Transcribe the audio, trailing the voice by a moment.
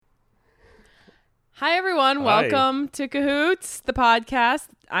Hi, everyone. Hi. Welcome to Cahoots, the podcast.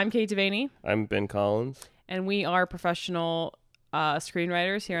 I'm Kate Devaney, I'm Ben Collins. and we are professional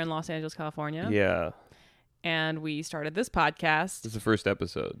screenwriters here in Los Angeles, California. Yeah. And we started this podcast. This is the first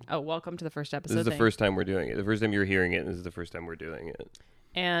episode. Oh, welcome to the first episode. This is the thing. first time we're doing it. The first time you're hearing it, and this is the first time we're doing it.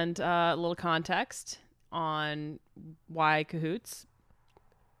 And a little context on why Cahoots.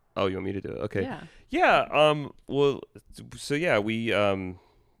 Oh, you want me to do it? Okay. Yeah. Yeah. Well, so yeah, we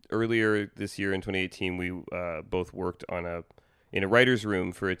earlier this year in 2018, we both worked on in a writer's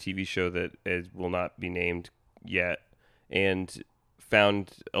room for a TV show that will not be named yet, and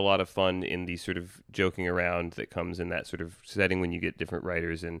found a lot of fun in the sort of joking around that comes in that sort of setting when you get different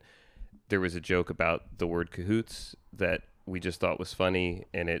writers. And there was a joke about the word cahoots that we just thought was funny,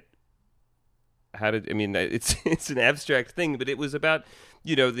 and it's an abstract thing, but it was about,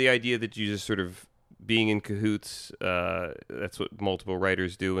 the idea that you just sort of being in cahoots. That's what multiple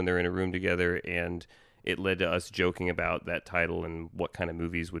writers do when they're in a room together, and it led to us joking about that title and what kind of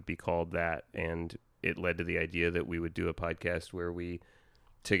movies would be called that. And it led to the idea that we would do a podcast where we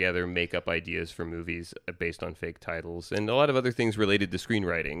together make up ideas for movies based on fake titles and a lot of other things related to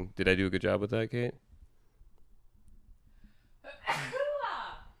screenwriting. Did I do a good job with that, Kate?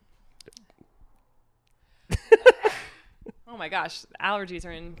 Oh my gosh, allergies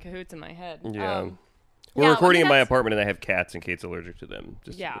are in cahoots in my head. Yeah. We're recording in my that's- apartment, and I have cats, and Kate's allergic to them.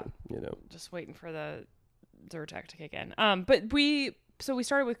 Just, Yeah. Just Just waiting for the Zyrtec to kick in. But we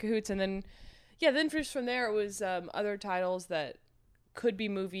started with Cahoots, and then from there it was other titles that could be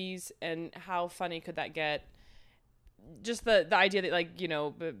movies, and how funny could that get? Just the idea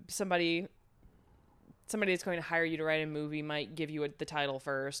that somebody that's going to hire you to write a movie might give you the title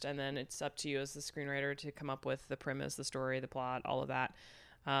first, and then it's up to you as the screenwriter to come up with the premise, the story, the plot, all of that.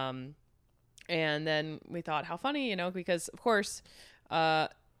 And then we thought, how funny, because of course,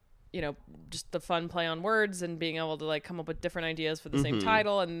 just the fun play on words and being able to come up with different ideas for the same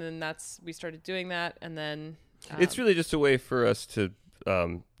title. And then we started doing that. And then it's really just a way for us to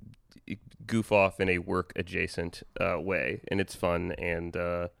goof off in a work adjacent way. And it's fun. And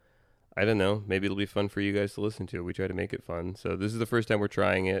I don't know, maybe it'll be fun for you guys to listen to. We try to make it fun. So this is the first time we're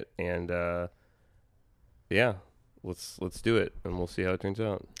trying it. And yeah, let's do it, and we'll see how it turns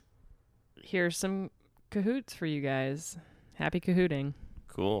out. here's some Cahoots for you guys. Happy Cahooting.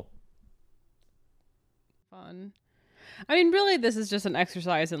 Cool. Fun. I mean, really, this is just an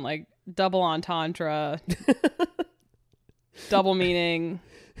exercise in double entendre, double meaning.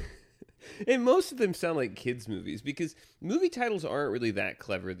 And most of them sound like kids' movies, because movie titles aren't really that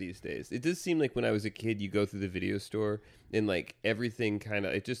clever these days. It does seem like when I was a kid, you go through the video store and everything kind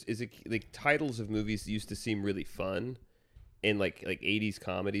of, it just is titles of movies used to seem really fun, and like 80s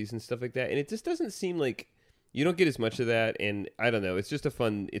comedies and stuff like that. And it just doesn't seem like you don't get as much of that. And I don't know, it's just a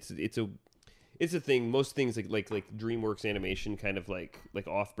fun, it's a thing. Most things like DreamWorks Animation, kind of like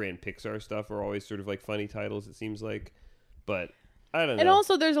off-brand Pixar stuff, are always sort of funny titles, it seems like. But I don't know. And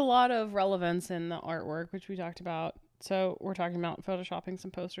also, there's a lot of relevance in the artwork, which we talked about. So we're talking about photoshopping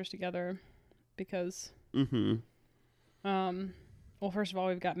some posters together because, well, first of all,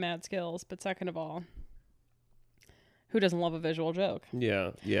 we've got mad skills, but second of all, who doesn't love a visual joke?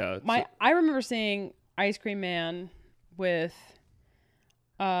 Yeah. I remember seeing Ice Cream Man with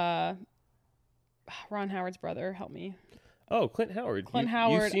Ron Howard's brother. Help me. Oh, Clint Howard.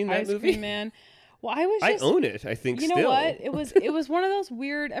 Howard, you've seen that Ice movie? Cream Man. Well, I own it, I think. You still. know what? It was one of those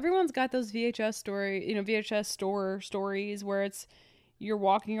weird. Everyone's got those VHS VHS store stories where you're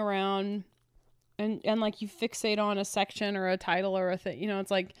walking around and you fixate on a section or a title or a thing.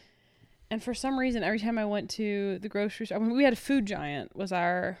 It's and for some reason, every time I went to the grocery store, we had a Food Giant was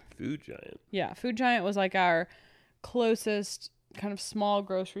our Food Giant. Yeah, Food Giant was our closest kind of small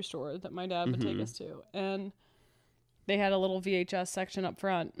grocery store that my dad would take us to, and they had a little VHS section up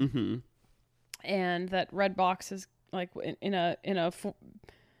front. Mm-hmm. And that red box is in a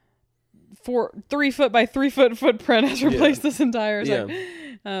 3 foot by 3 foot footprint has replaced this entire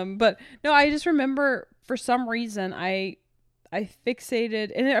thing. But no, I just remember for some reason I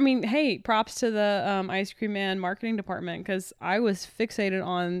fixated, and I mean, hey, props to the Ice Cream Man marketing department, because I was fixated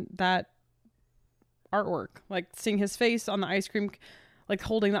on that artwork, seeing his face on the ice cream,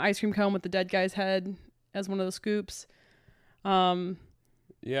 holding the ice cream cone with the dead guy's head as one of the scoops.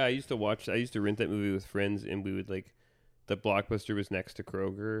 Yeah, I used to rent that movie with friends, and we would the Blockbuster was next to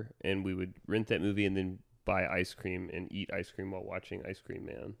Kroger, and we would rent that movie and then buy ice cream and eat ice cream while watching Ice Cream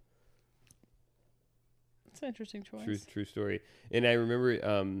Man. It's an interesting choice. True story. And I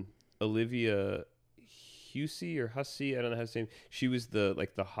remember Olivia Hussey, I don't know how to say it. She was the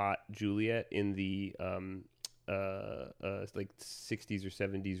hot Juliet in the like 60s or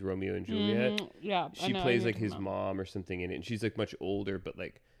 70s Romeo and Juliet. Yeah, She plays like his mom or something in it, and she's like much older, but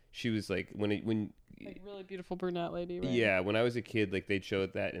like she was like when like really beautiful brunette lady, right? Yeah, when I was a kid, like they'd show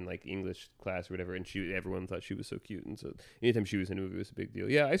that in like English class or whatever, and everyone thought she was so cute, and so anytime she was in a movie, it was a big deal.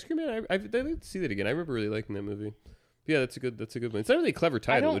 Yeah, Ice Cream Man, I'd like to see that again. I remember really liking that movie. But yeah, that's a good one. It's not really a clever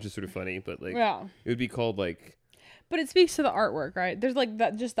title, which is sort of funny, but like it would be called like. But it speaks to the artwork, right? There's like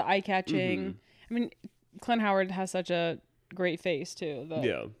that, just the eye catching. Mm-hmm. I mean, Clint Howard has such a great face too.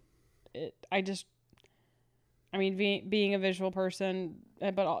 Being a visual person,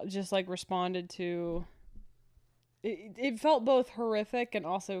 but just like responded to. It felt both horrific and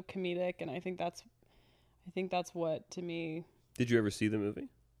also comedic, and I think that's what to me. Did you ever see the movie?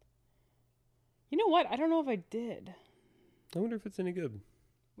 You know what? I don't know if I did. I wonder if it's any good.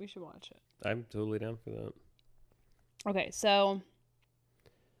 We should watch it. I'm totally down for that. Okay, so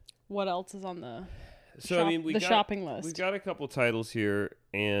what else is on the shopping list? We got a couple titles here,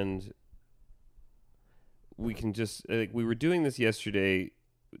 and we can just we were doing this yesterday,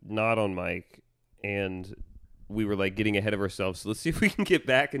 not on mic, and we were like getting ahead of ourselves. So let's see if we can get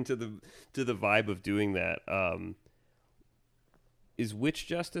back into the vibe of doing that. Is Witch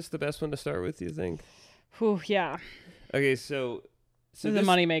Justice the best one to start with, do you think? Whew, yeah. Okay, so this is a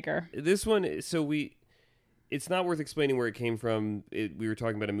moneymaker. This one, it's not worth explaining where it came from. We were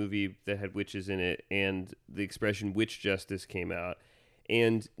talking about a movie that had witches in it, and the expression Witch Justice came out.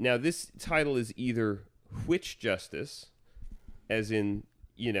 And now this title is either Witch Justice, as in,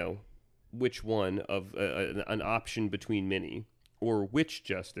 which one of an option between many, or Witch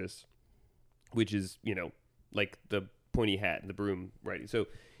Justice, which is, like the pointy hat and the broom, right? So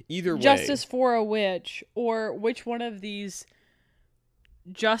either way. Justice for a witch, or which one of these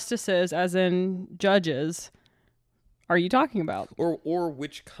justices, as in judges, are you talking about? Or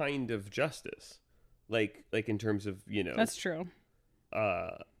which kind of justice? Like in terms of, That's true.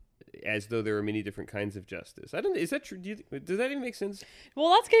 As though there are many different kinds of justice. Is that true? Does that even make sense? Well,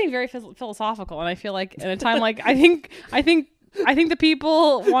 that's getting very philosophical, and I feel like in a time like I think the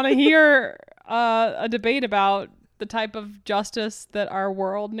people want to hear a debate about the type of justice that our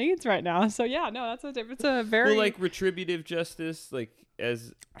world needs right now. So yeah, no, it's a very like retributive justice, like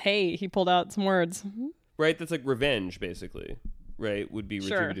as he pulled out some words, right? That's like revenge, basically, right? Would be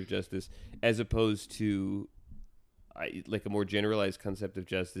retributive justice, as opposed to like a more generalized concept of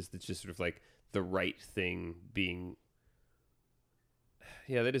justice that's just sort of like the right thing being.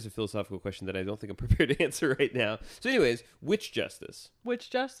 Yeah, that is a philosophical question that I don't think I'm prepared to answer right now. So anyways, Witch Justice. Witch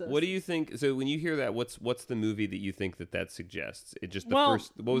Justice. What do you think? So when you hear that, what's the movie that you think that suggests? What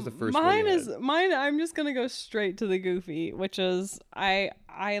was the first one? Mine, I'm just going to go straight to the goofy, which is I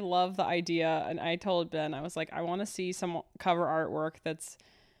love the idea, and I told Ben, I was like, I want to see some cover artwork that's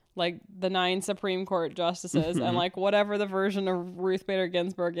like the 9 Supreme Court justices and like whatever the version of Ruth Bader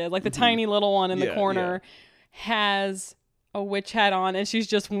Ginsburg is, like the tiny little one in the corner has a witch hat on, and she's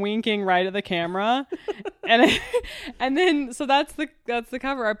just winking right at the camera, and then so that's the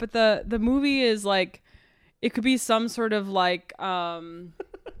cover art. But the movie is like, it could be some sort of like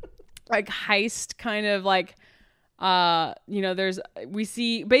heist kind of like we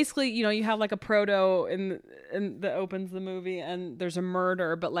see basically you have like a proto in that opens the movie, and there's a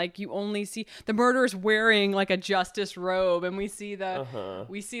murder, but like you only see the murderer's wearing like a justice robe, and we see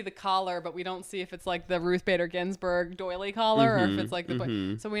the collar, but we don't see if it's like the Ruth Bader Ginsburg doily collar or if it's like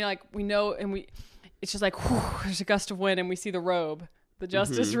so we know, and it's just like whew, there's a gust of wind, and we see the robe, the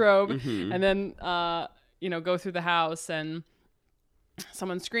justice robe, and then go through the house, and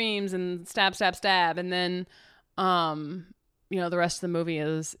someone screams and stab, and then the rest of the movie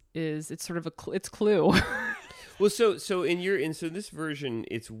is it's sort of it's Clue. Well, so so this version,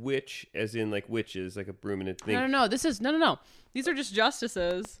 it's witch as in like witches, like a broom and a thing. No. These are just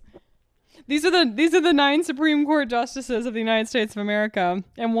justices. These are the 9 Supreme Court justices of the United States of America,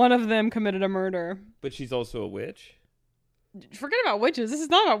 and one of them committed a murder. But she's also a witch. Forget about witches. This is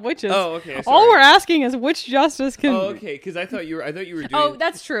not about witches. Oh, okay. Sorry. All we're asking is which justice can. Oh, okay. Because I thought you were doing. Oh,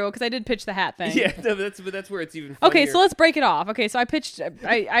 that's true. Because I did pitch the hat thing. Yeah, no, that's where it's even funnier. Okay, so let's break it off. Okay, so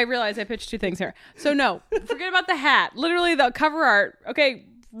I realized I pitched 2 things here. So no, forget about the hat. Literally the cover art. Okay,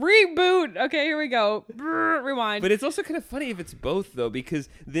 reboot. Okay, here we go. Rewind. But it's also kind of funny if it's both though, because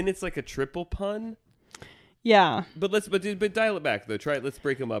then it's like a triple pun. Yeah. But dial it back though. Let's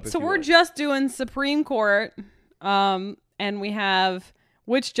break them up. So we're just doing Supreme Court. And we have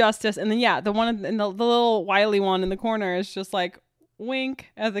Witch Justice, and then the one in the little wily one in the corner is just like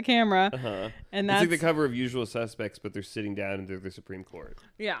wink at the camera, and that's it's like the cover of Usual Suspects, but they're sitting down and they're the Supreme Court.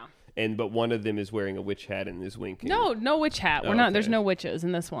 Yeah, but one of them is wearing a witch hat and is winking. No witch hat. We're not. Okay. There's no witches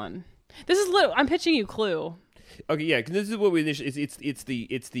in this one. This is I'm pitching you Clue. Okay, yeah, because this is what we initially. It's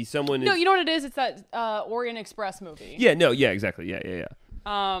the someone. No, you know what it is? It's that Orient Express movie. Yeah. No. Yeah. Exactly. Yeah.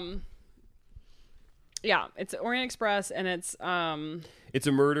 Yeah, it's Orient Express, and it's It's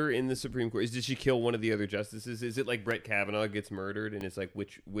a murder in the Supreme Court. Did she kill one of the other justices? Is it like Brett Kavanaugh gets murdered, and it's like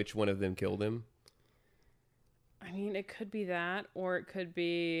which one of them killed him? I mean, it could be that, or it could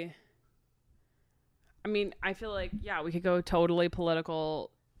be. I mean, I feel like we could go totally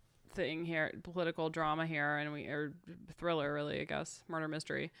political thing here, political drama here, and or thriller, really, I guess, murder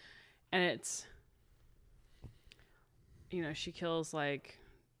mystery, and it's, she kills like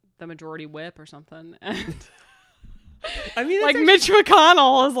the majority whip or something, and I mean, like Mitch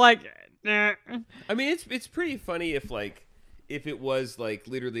McConnell is like. I mean, it's pretty funny if it was like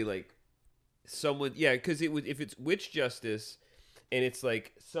literally like someone, yeah, because if it's witch justice, and it's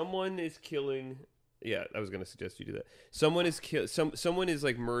like someone is killing. Yeah, I was gonna suggest you do that. Someone is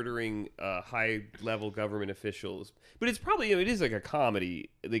like murdering high level government officials, but it's probably it is like a comedy,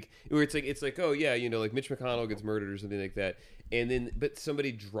 like where it's like oh yeah, like Mitch McConnell gets murdered or something like that, and then but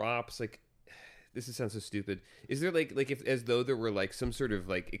somebody drops like. This sounds so stupid. Is there like if as though there were like some sort of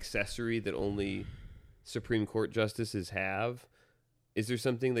like accessory that only Supreme Court justices have? Is there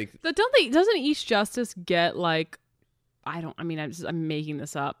something like doesn't each justice get like I'm making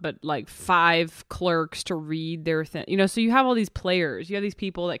this up, but like 5 clerks to read their thing. So you have all these players. You have these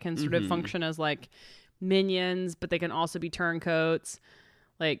people that can sort of function as like minions, but they can also be turncoats.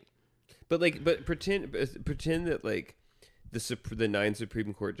 Like but pretend that like the 9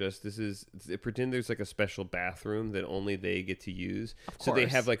 Supreme Court justices pretend there's like a special bathroom that only they get to use. So they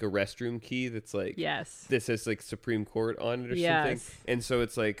have like a restroom key that's like this says like Supreme Court on it or something. And so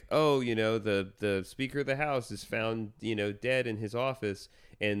it's like, oh, the Speaker of the House is found, dead in his office,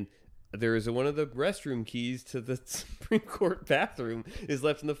 and there is one of the restroom keys to the Supreme Court bathroom is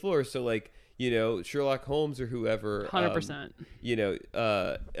left on the floor. So like, Sherlock Holmes or whoever 100%.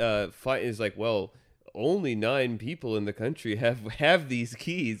 Is like, well, only 9 people in the country have these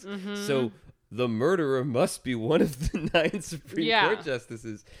keys. So the murderer must be one of the 9 Supreme Court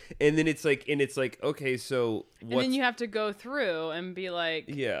justices. And then it's like okay, so and then you have to go through and be like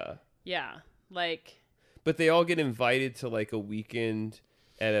like, but they all get invited to like a weekend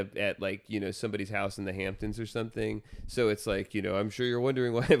at like somebody's house in the Hamptons or something. So it's like, I'm sure you're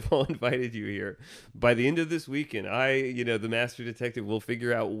wondering why I've all invited you here. By the end of this weekend, the master detective will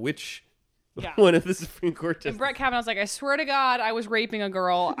figure out which one of the Supreme Court justices. And Brett Kavanaugh's like, I swear to God, I was raping a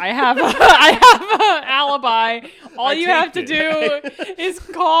girl. I have an alibi. All you have to do is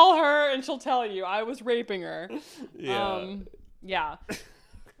call her, and she'll tell you I was raping her. Yeah.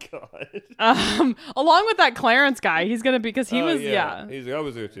 God. Along with that Clarence guy, he's gonna because he was He's like, I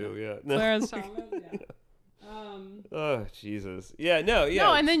was there too. Yeah. No. Clarence Thomas. Yeah. Oh Jesus! Yeah, no,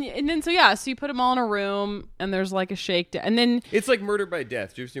 and then so you put them all in a room, and there's like a shakedown, and then it's like Murder by Death.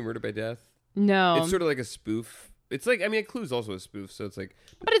 Did you ever see Murder by Death? No, it's sort of like a spoof. It's like Clue's also a spoof, so it's like.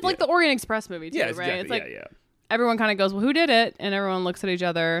 But it's like the Orient Express movie too, right? Exactly, it's like everyone kind of goes, "Well, who did it?" And everyone looks at each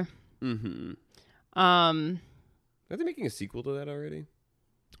other. Are they making a sequel to that already?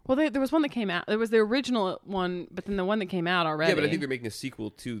 Well, there was one that came out. There was the original one, but then the one that came out already. Yeah, but I think they're making a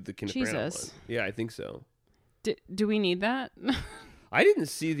sequel to the Kenneth Branagh one. Yeah, I think so. Do we need that? I didn't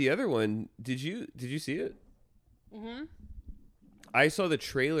see the other one. Did you see it? I saw the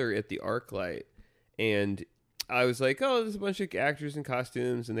trailer at the ArcLight, and I was like, oh, there's a bunch of actors in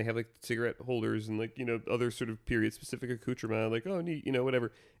costumes, and they have like cigarette holders and like other sort of period specific accoutrement. Like, oh, neat,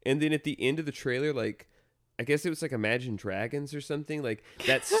 whatever. And then at the end of the trailer, like, I guess it was like Imagine Dragons or something. Like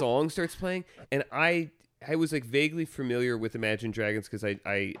that song starts playing, and I was like vaguely familiar with Imagine Dragons because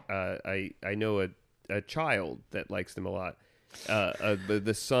I know a child that likes them a lot.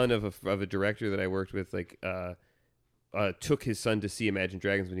 The son of a director that I worked with, like took his son to see Imagine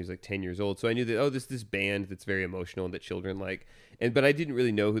Dragons when he was like 10 years old. So I knew that this band that's very emotional and that children like, but I didn't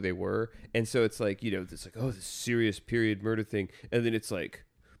really know who they were. And so it's like it's like, oh, this serious period murder thing, and then it's like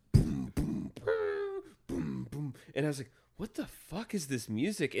boom boom boom boom boom, and I was like, what the fuck is this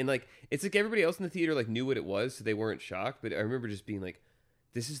music? And like it's like everybody else in the theater like knew what it was, so they weren't shocked. But I remember just being like,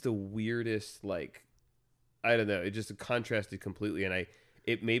 this is the weirdest, like, I don't know, it just contrasted completely, and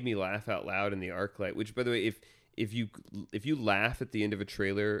it made me laugh out loud in the ArcLight. Which, by the way, if you laugh at the end of a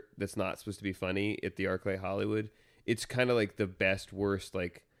trailer that's not supposed to be funny at the ArcLight Hollywood, it's kind of like the best worst,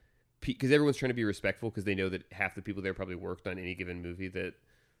 like, because everyone's trying to be respectful because they know that half the people there probably worked on any given movie that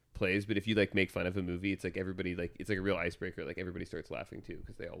plays. But if you like make fun of a movie, it's like everybody, like, it's like a real icebreaker. Like everybody starts laughing too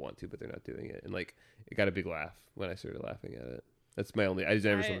because they all want to, but they're not doing it. And like it got a big laugh when I started laughing at it. That's my only. I just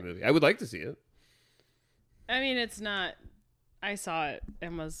never saw the movie. I would like to see it. I mean, it's not. I saw it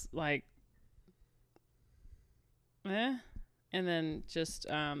and was like, and then just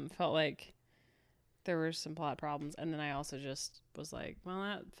felt like there were some plot problems, and then I also just was like, well,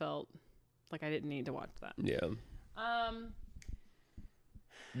 that felt like I didn't need to watch that. Yeah.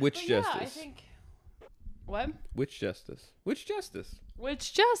 Which Justice? Yeah, I think. What? Which Justice? Which Justice?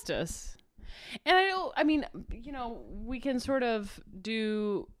 Which Justice? And I mean, you know, we can sort of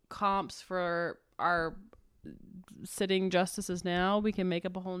do comps for our sitting justices now. We can make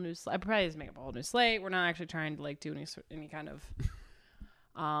up a whole new slate. I probably just make up a whole new slate. We're not actually trying to like do any kind of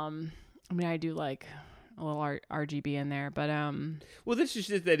I mean, I do like a little RGB in there, but well, that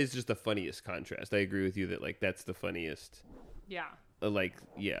is just the funniest contrast. I agree with you that like that's the funniest. Yeah. But what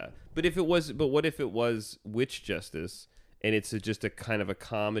if it was Witch Justice, and it's just a kind of a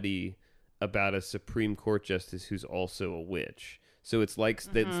comedy about a Supreme Court justice who's also a witch? So it's like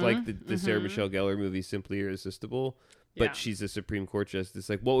the Sarah Michelle Gellar movie Simply Irresistible, but she's a Supreme Court justice.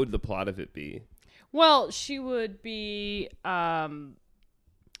 Like, what would the plot of it be? Well, she would be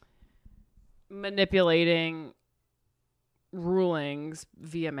manipulating rulings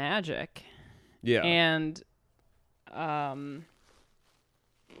via magic. Yeah. And I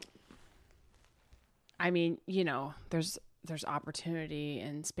mean, you know, there's opportunity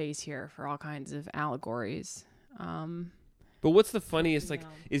and space here for all kinds of allegories. But what's the funniest? Like,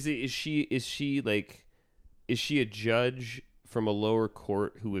 is she a judge from a lower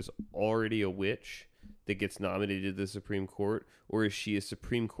court who is already a witch that gets nominated to the Supreme Court, or is she a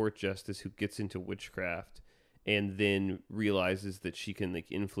Supreme Court justice who gets into witchcraft and then realizes that she can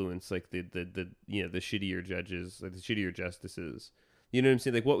like influence like the shittier judges, like the shittier justices? You know what I'm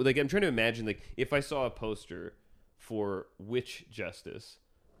saying? Like what? Like I'm trying to imagine like if I saw a poster for Witch Justice,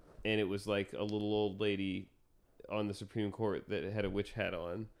 and it was like a little old lady on the Supreme Court that had a witch hat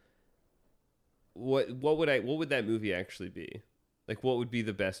on. What would that movie actually be? Like what would be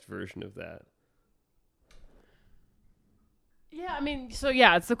the best version of that? Yeah, I mean, so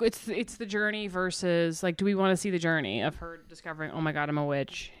yeah, it's the journey versus like, do we want to see the journey of her discovering, oh my God, I'm a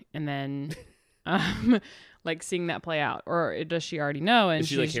witch, and then like seeing that play out, or does she already know? And is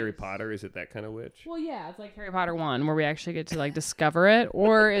she like Harry Potter? Is it that kind of witch? Well, yeah, it's like Harry Potter 1, where we actually get to like discover it,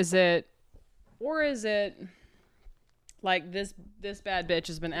 or is it like this bad bitch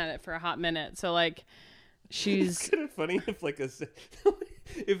has been at it for a hot minute, so like she's. It's kind of funny if like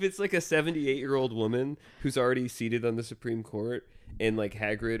if it's like a 78-year-old woman who's already seated on the Supreme Court, and like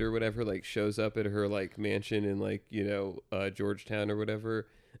Hagrid or whatever like shows up at her like mansion in like, you know, Georgetown or whatever,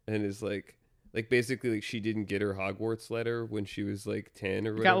 and is like basically like she didn't get her Hogwarts letter when she was like 10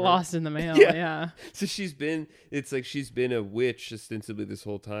 or whatever. Got lost in the mail. Yeah. So she's been a witch ostensibly this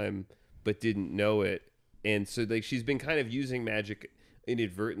whole time, but didn't know it. And so like she's been kind of using magic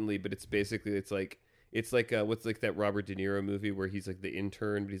inadvertently, but it's like what's like that Robert De Niro movie where he's like the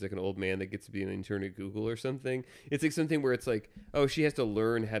intern, but he's like an old man that gets to be an intern at Google or something. It's like something where it's like, oh, she has to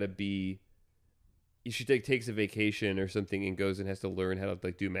learn how to be. She takes a vacation or something and goes and has to learn how to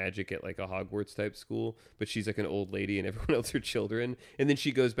like do magic at like a Hogwarts type school, but she's like an old lady and everyone else are children, and then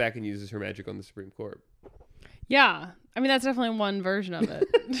she goes back and uses her magic on the Supreme Court. Yeah, I mean that's definitely one version of it.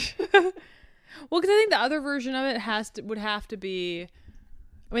 Well, because I think the other version of it would have to be.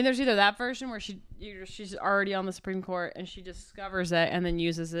 I mean, there's either that version where she's already on the Supreme Court and she discovers it and then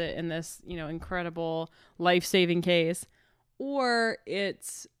uses it in this, you know, incredible life-saving case, or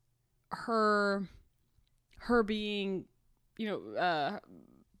it's her being, you know,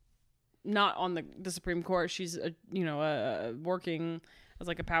 not on the Supreme Court. She's working as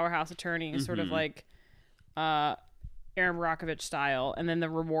like a powerhouse attorney, sort of like Aaron Brockovich style, and then the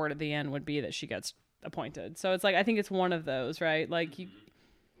reward at the end would be that she gets appointed. So it's like I think it's one of those, right? Like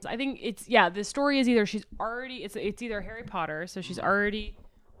I think it's the story is either it's either Harry Potter, so she's already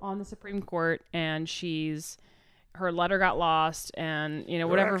on the Supreme Court and her letter got lost, and you know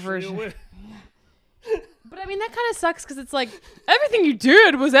whatever version. But I mean that kind of sucks because it's like everything you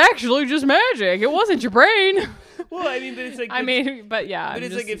did was actually just magic. It wasn't your brain. Well, I mean, but it's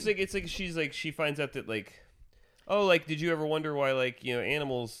like it's like she's like she finds out that like, oh, like did you ever wonder why like, you know,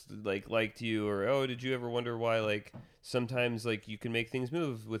 animals like liked you, or oh, did you ever wonder why like sometimes like you can make things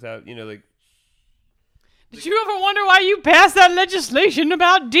move without, you know, like. Did you ever wonder why you passed that legislation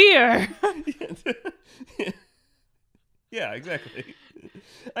about deer? Yeah, exactly.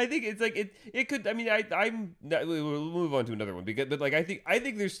 I think it's like it could. I mean, we'll move on to another one but like I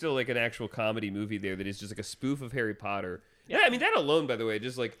think there's still like an actual comedy movie there that is just like a spoof of Harry Potter. Yeah, I mean that alone, by the way,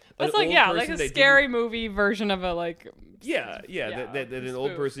 just like it's like like a scary movie version of a like. That an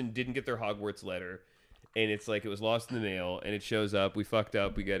old person didn't get their Hogwarts letter, and it's like it was lost in the mail, and it shows up. We fucked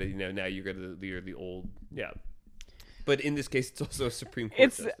up. We got to, you know, now you're the old But in this case, it's also a Supreme Court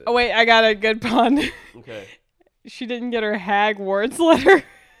justice. Oh wait, I got a good pun. Okay. she didn't get her Hogwarts letter.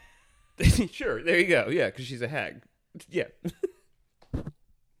 Sure, there you go. Yeah, because she's a hag. Yeah.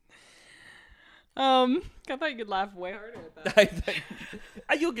 I thought you could laugh way harder at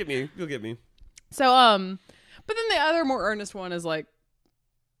that. You'll get me. So, but then the other more earnest one is like,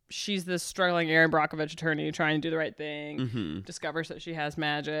 she's this struggling Erin Brockovich attorney trying to do the right thing, discovers that she has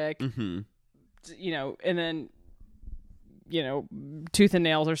magic, and then, tooth and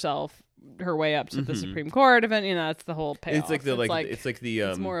nails herself her way up to the Supreme Court event. That's the whole payoff.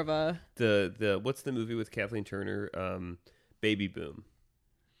 It's more of a the what's the movie with Kathleen Turner? Baby Boom.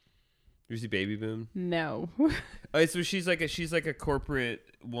 You see Baby Boom? No. So she's like a corporate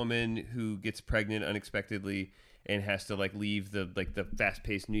woman who gets pregnant unexpectedly and has to like leave the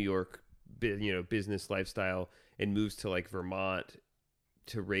fast-paced New York business lifestyle and moves to like Vermont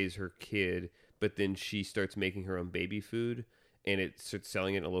to raise her kid, but then she starts making her own baby food and it starts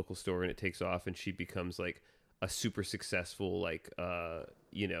selling it in a local store and it takes off and she becomes like a super successful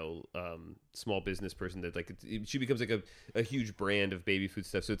small business person that she becomes like a huge brand of baby food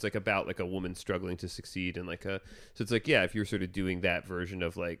stuff. So it's like about like a woman struggling to succeed and so it's like, yeah, if you're sort of doing that version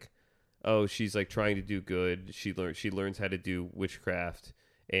of like, oh, she's like trying to do good, she learns how to do witchcraft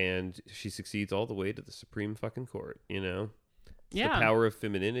and she succeeds all the way to the Supreme fucking Court. It's the power of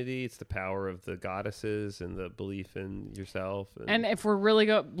femininity. It's the power of the goddesses and the belief in yourself. And if we're really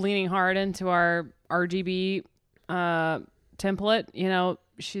leaning hard into our RGB template,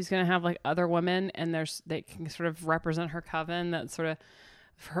 she's going to have like other women and they can sort of represent her coven, that sort of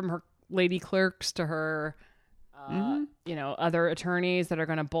from her lady clerks to her, other attorneys that are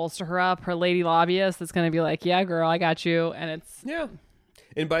going to bolster her up, her lady lobbyist that's going to be like, yeah, girl, I got you. And it's... Yeah.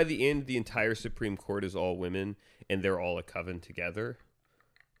 And by the end, the entire Supreme Court is all women and they're all a coven together.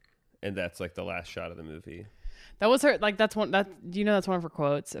 And that's like the last shot of the movie. That was her, like, that's one of her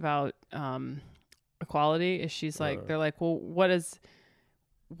quotes about equality is she's like, they're like, well, what does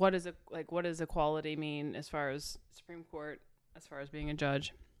equality mean as far as Supreme Court, as far as being a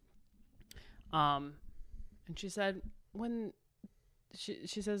judge? And she said, when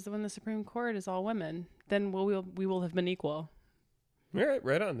the Supreme Court is all women, then we will have been equal. All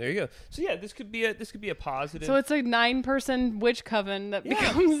right on. There you go. So yeah, this could be a positive. So it's a 9-person witch coven that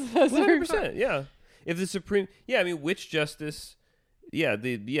becomes the Supreme 100%. Yeah. If the Supreme, witch justice. Yeah.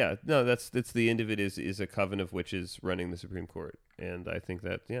 That's the end of it is a coven of witches running the Supreme Court, and I think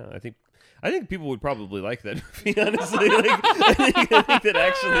that I think people would probably like that movie. Honestly, I think that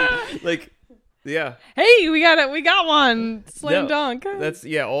actually like. Yeah. Hey, we got one. Slam dunk. That's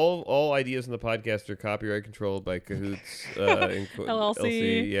all ideas in the podcast are copyright controlled by Cahoots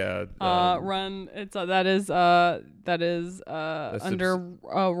LLC. Yeah. Run. It's that is under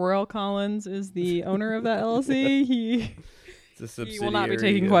Royal Collins is the owner of that LLC. He will not be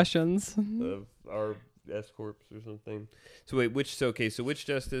taking questions of our S Corps or something. So wait, Witch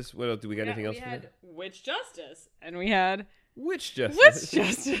Justice. What else do we got? Anything else? We had Witch Justice, and we had Witch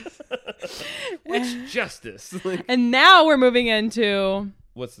Justice. Witch Justice. And now we're moving into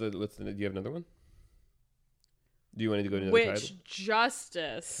what's the? Do you have another one? Do you want to go to another Witch title?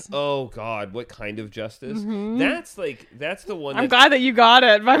 Justice. Oh God, what kind of justice? Mm-hmm. That's the one. I'm glad that you got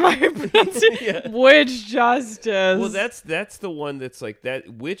it by my pronunciation. Yeah. Witch Justice. Well, that's the one that's like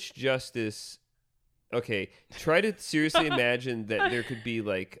that. Witch Justice. Okay, try to seriously imagine that there could be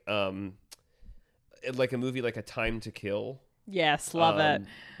like a movie like A Time to Kill. Yes, love it.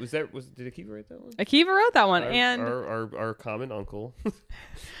 Did Akiva write that one? Akiva wrote that one, and our common uncle,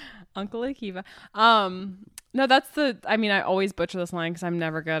 Uncle Akiva. No, that's the. I mean, I always butcher this line because I'm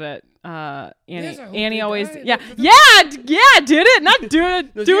never good at Annie. Yes, Annie always, died. did it, not do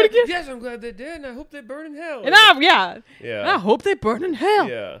it, do it again. Yes, I'm glad they did, and I hope they burn in hell. And I hope they burn in hell.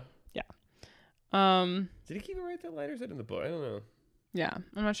 Yeah. Did Akiva write that line, or is that in the book? I don't know. Yeah,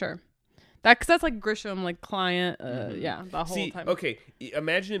 I'm not sure. Because that's like Grisham, like client. The whole time. Okay,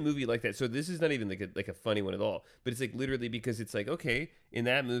 imagine a movie like that. So this is not even like a funny one at all, but it's like literally because it's like, okay, in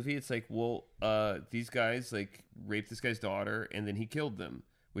that movie, it's like, well, these guys like raped this guy's daughter and then he killed them,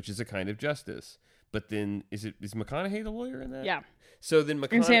 which is a kind of justice. But then is McConaughey the lawyer in that? Yeah. So then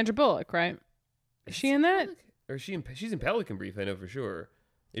And Sandra Bullock, right? Is she in that? Or she's in Pelican Brief, I know for sure.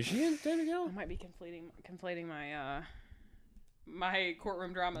 Is she in Time to Kill? I might be conflating my my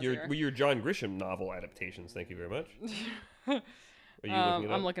courtroom dramas here. Your John Grisham novel adaptations. Thank you very much. Are you looking it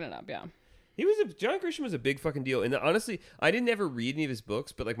up? I'm looking it up. Yeah. John Grisham was a big fucking deal, and honestly, I didn't ever read any of his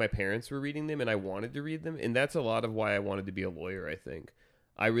books, but like my parents were reading them, and I wanted to read them, and that's a lot of why I wanted to be a lawyer. I think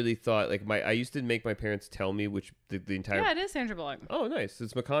I really thought like I used to make my parents tell me which the entire. Yeah, it is Sandra Bullock. Oh, nice.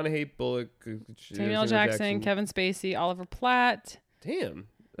 It's McConaughey, Bullock, Samuel L. Jackson, Kevin Spacey, Oliver Platt. Damn.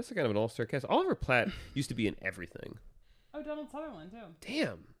 That's kind of an all-star cast. Oliver Platt used to be in everything. Oh, Donald Sutherland too.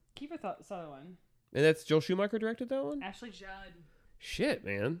 Damn. Kiefer Sutherland. And that's Joel Schumacher directed that one? Ashley Judd. Shit,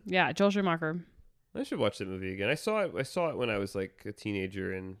 man. Yeah, Joel Schumacher. I should watch that movie again. I saw it when I was like a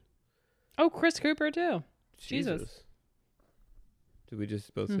teenager and Oh, Chris Cooper too. Jesus. Did we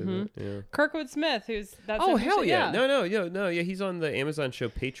just both say that? Yeah. Kirkwood Smith, who's that's Oh hell yeah. No, yeah, he's on the Amazon show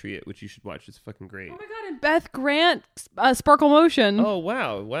Patriot, which you should watch. It's fucking great. Oh my god, and Beth Grant, Sparkle Motion. Oh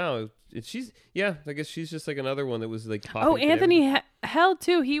wow. She's I guess she's just like another one that was like popping. Oh, Anthony Held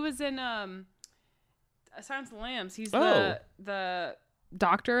too. He was in Silence of the Lambs. He's the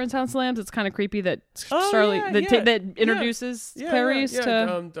doctor in Silence of the Lambs. It's kind of creepy that that introduces Clarice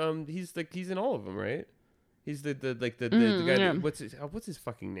to. He's in all of them, right? He's the guy. Yeah. What's his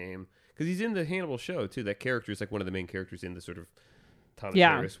fucking name? Because he's in the Hannibal show too. That character is like one of the main characters in the sort of Thomas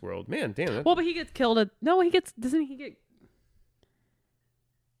Harris world. Man, damn it. Well, but he gets killed. Doesn't he get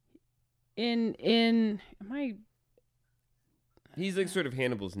in? Am I? He's like sort of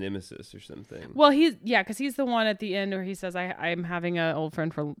Hannibal's nemesis or something. Well, because he's the one at the end where he says, "I'm having an old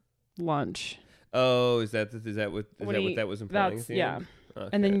friend for lunch." Oh, is that what that was implying? At the end? Okay.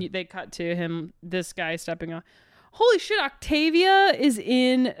 And then they cut to him, this guy stepping on. Holy shit, Octavia is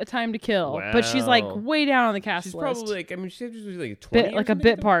in A Time to Kill, but she's like way down on the cast list. She's probably like, I mean, she's like 20, like a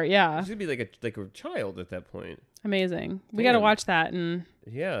bit part, yeah. She's gonna be like a child at that point. Amazing. We got to watch that and.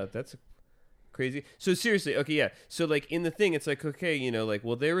 Yeah, that's crazy. So seriously, okay, yeah. So like in the thing, it's like okay,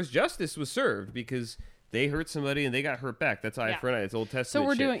 there was justice was served because they hurt somebody and they got hurt back. That's eye for an eye. It's Old Testament. So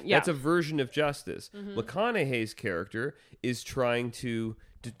we're doing That's a version of justice. McConaughey's character is trying to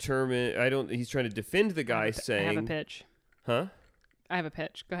determine. He's trying to defend the guy saying. I have a pitch. Huh? I have a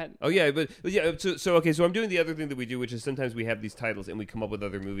pitch. Go ahead. Oh yeah, but yeah. So okay. So I'm doing the other thing that we do, which is sometimes we have these titles and we come up with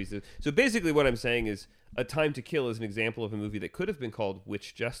other movies. So basically, what I'm saying is, A Time to Kill is an example of a movie that could have been called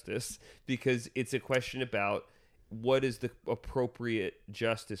Which Justice because it's a question about what is the appropriate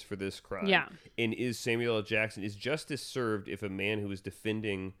justice for this crime. Yeah. And is Samuel L. Jackson is justice served if a man who is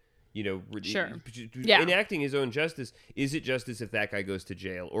defending, enacting his own justice, is it justice if that guy goes to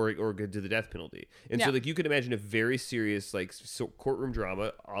jail or to the death penalty? And so like you could imagine a very serious courtroom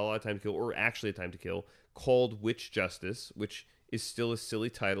drama, a la Time to Kill, or actually A Time to Kill, called Which Justice, which is still a silly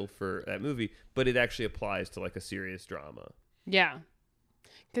title for that movie, but it actually applies to like a serious drama. Yeah.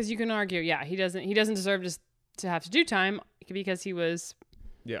 Because you can argue, he doesn't deserve to have to do time because he was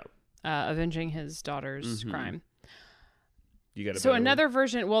avenging his daughter's crime. You got another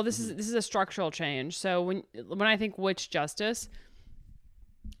version. Well, this is a structural change. So when I think Which Justice,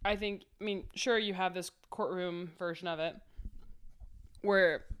 sure you have this courtroom version of it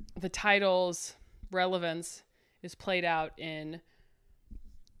where the title's relevance is played out in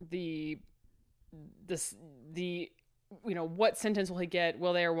the what sentence will he get?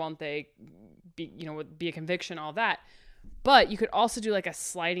 Will they or won't they be a conviction? All that. But you could also do like a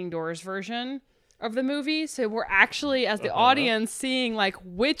sliding doors version of the movie. So we're actually, as the audience, seeing like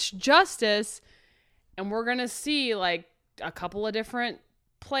Which Justice, and we're going to see like a couple of different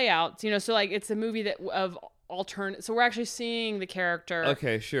playouts, so like it's a movie that of alternate. So we're actually seeing the character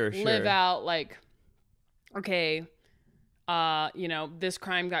live out like, okay, this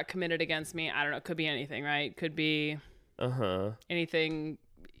crime got committed against me. I don't know. It could be anything, right? Could be anything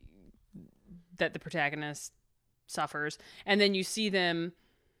that the protagonist suffers. And then you see them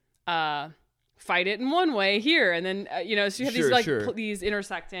fight it in one way here. And then, so you have these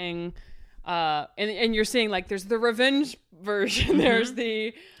intersecting, and you're seeing like there's the revenge version. There's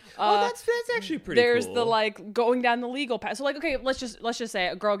the, that's actually pretty there's cool. the like going down the legal path. So like, okay, let's just say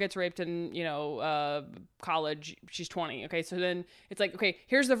a girl gets raped in, college. She's 20. Okay. So then it's like, okay,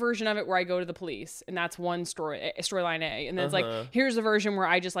 here's the version of it where I go to the police, and that's one storyline A. And then it's like, here's the version where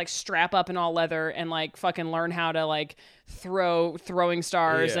I just like strap up in all leather and like fucking learn how to like throwing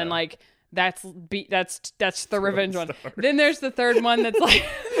stars and like, that's the revenge one. Then there's the third one that's like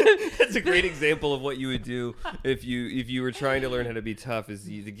that's a great example of what you would do if you were trying to learn how to be tough is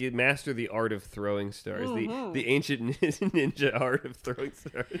to master the art of throwing stars, the ancient ninja art of throwing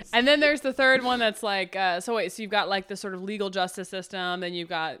stars. And then there's the third one that's like so you've got like the sort of legal justice system, then you've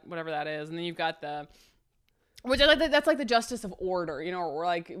got whatever that is, and then you've got the which I like that's like the justice of order, or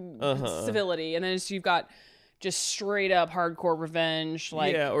like civility, and then you've got just straight up hardcore revenge,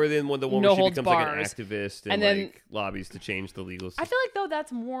 like or then the one where she becomes like an activist and then like lobbies to change the legal system. I feel like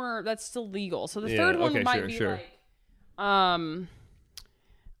though that's still legal. So the third one might be like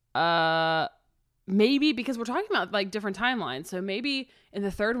maybe because we're talking about like different timelines. So maybe in the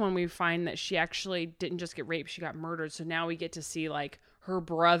third one we find that she actually didn't just get raped, she got murdered. So now we get to see like her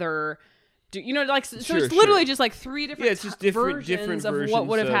brother do. You know, like so Sure, it's literally sure. just like three different, it's just different versions of what versions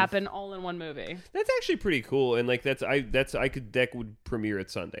would have of- happened all in one movie. That's actually pretty cool, and like that would premiere at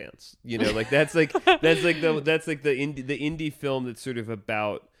Sundance. You know, like that's like the indie film that's sort of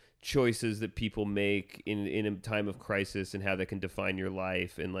about choices that people make in a time of crisis and how that can define your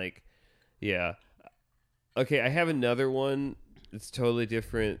life, and like, yeah. Okay, I have another one that's totally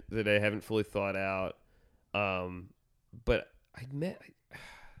different that I haven't fully thought out. But I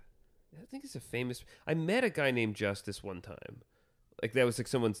think it's a famous. I met a guy named Justice one time. Like that was like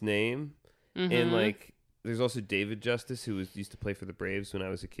someone's name, and like there's also David Justice who used to play for the Braves when I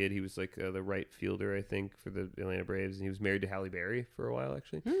was a kid. He was like the right fielder, I think, for the Atlanta Braves, and he was married to Halle Berry for a while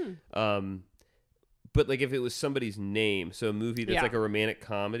actually. But like if it was somebody's name, so a movie that's like a romantic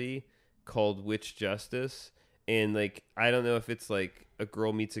comedy called Witch Justice. And like I don't know if it's like a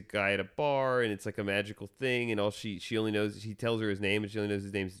girl meets a guy at a bar and it's like a magical thing, and all she only knows, he tells her his name and she only knows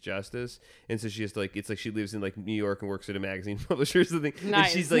his name's Justice, and so she has to like, it's like she lives in like New York and works at a magazine publisher or something, and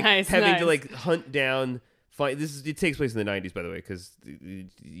she's like having to like hunt down. It takes place in the 90s, by the way, because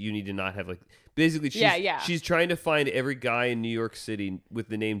you need to not have like basically she's trying to find every guy in New York City with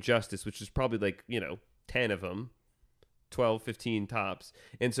the name Justice, which is probably like 10 of them. 12, 15 tops.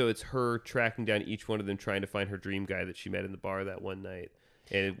 And so it's her tracking down each one of them, trying to find her dream guy that she met in the bar that one night.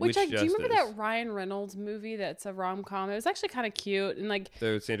 And do you remember that Ryan Reynolds movie that's a rom-com? It was actually kind of cute. And like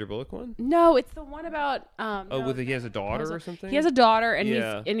the Sandra Bullock one? No, it's the one about he has a daughter or something? He has a daughter, and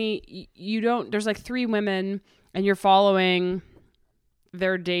there's like three women, and you're following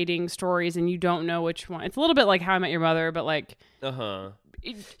their dating stories, and you don't know which one. It's a little bit like How I Met Your Mother, but like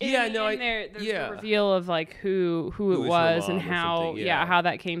there's the reveal of like who it was and how how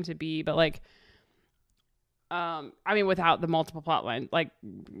that came to be, but like I mean without the multiple plot line, like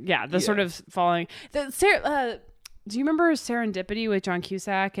sort of following do you remember Serendipity with John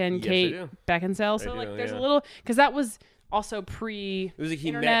Cusack and Kate Beckinsale? So there's a little, because that was also it was like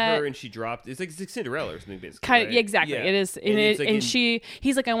he met her and she dropped. It's like Cinderella or something, basically. Kind of, exactly. Yeah. It is,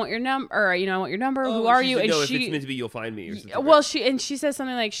 he's like, I want your number, or I want your number. Who are you? Like, and no, if it's meant to be, you'll find me. Or something, well, she says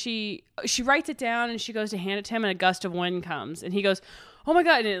something like she writes it down and she goes to hand it to him, and a gust of wind comes, and he goes, "Oh my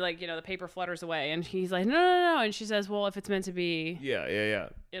god!" And it, like the paper flutters away, and he's like, "No," and she says, "Well, if it's meant to be,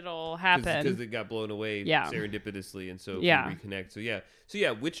 it'll happen." Because it got blown away serendipitously, and so we reconnect.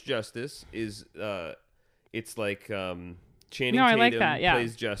 So Witch Justice is it's like Channing Tatum like that,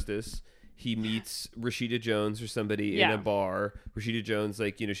 plays Justice. He meets Rashida Jones or somebody in a bar. Rashida Jones,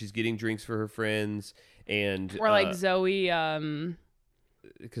 like, she's getting drinks for her friends, and or like Zoe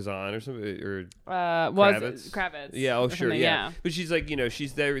Kazan or something, or Kravitz. Yeah, oh sure, yeah. But she's like,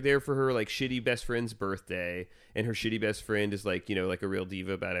 she's there for her like shitty best friend's birthday, and her shitty best friend is like, like a real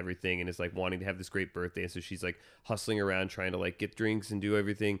diva about everything, and is like wanting to have this great birthday, and so she's like hustling around trying to like get drinks and do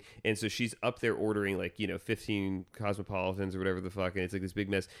everything, and so she's up there ordering like 15 Cosmopolitans or whatever the fuck, and it's like this big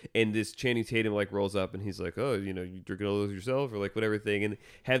mess, and this Channing Tatum like rolls up, and he's like, oh, you drinking all those yourself, or like whatever thing, and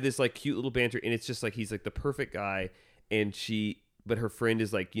have this like cute little banter, and it's just like he's like the perfect guy, and but her friend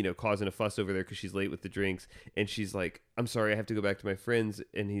is like, causing a fuss over there because she's late with the drinks, and she's like, I'm sorry, I have to go back to my friends,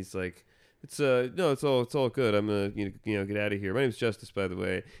 and he's like, it's all good. I'm gonna get out of here. My name's Justice, by the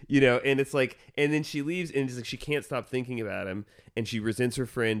way. And it's like, and then she leaves, and it's like she can't stop thinking about him, and she resents her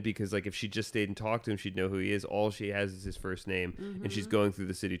friend because like if she just stayed and talked to him, she'd know who he is. All she has is his first name, and she's going through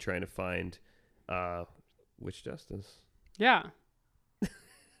the city trying to find Witch Justice. Yeah.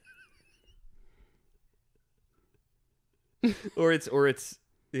 or it's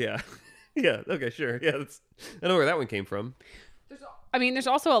yeah okay, sure, I know where that one came from. There's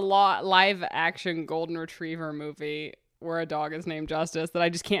also a live action golden retriever movie where a dog is named Justice that I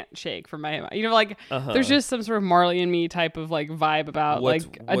just can't shake from my mind. There's just some sort of Marley and Me type of like vibe about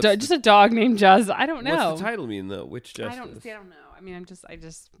just a dog named Justice. I don't know. What's the title mean though? Witch Justice? I don't know. I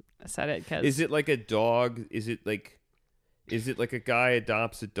just said it because. Is it like a dog? Is it like a guy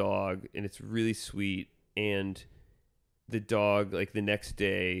adopts a dog and it's really sweet, and the dog, like the next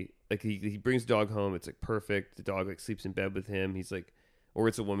day, like he brings the dog home, it's like perfect. The dog like sleeps in bed with him. He's like, or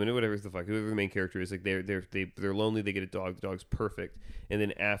it's a woman or whatever the fuck, whoever the main character is, like they're lonely. They get a dog. The dog's perfect, and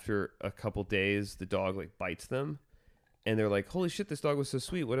then after a couple days, the dog like bites them, and they're like, holy shit, this dog was so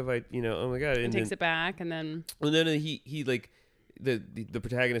sweet. What have I, oh my god, and takes it back, and then he like the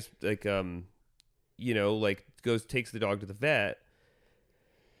protagonist like like takes the dog to the vet.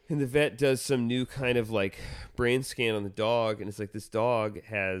 And the vet does some new kind of like brain scan on the dog, and it's like this dog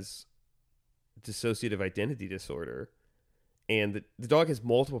has dissociative identity disorder, and the dog has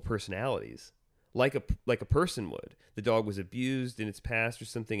multiple personalities, like a person would. The dog was abused in its past or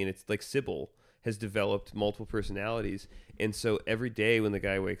something, and it's like Sybil has developed multiple personalities, and so every day when the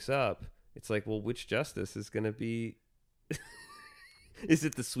guy wakes up, it's like, well, which Justice is going to be? Is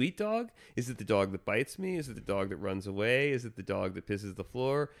it the sweet dog? Is it the dog that bites me? Is it the dog that runs away? Is it the dog that pisses the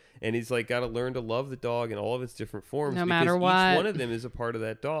floor? And he's like got to learn to love the dog in all of its different forms. No because matter what. each one of them is a part of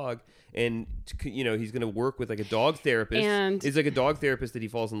that dog. And, you know, he's going to work with like a dog therapist. And it's like a dog therapist that he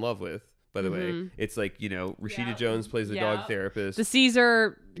falls in love with. By the way, it's like, you know, Rashida Jones plays the dog therapist. The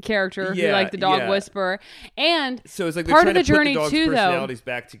Caesar character who like the dog whisperer. And so it's like part they're of the trying journey to put the too, dog's though. personalities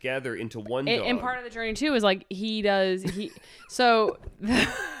back together into one dog. And part of the journey too is like so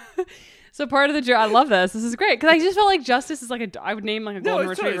so part of the journey. I love this. This is great because I just felt like Justice is like I would name like a golden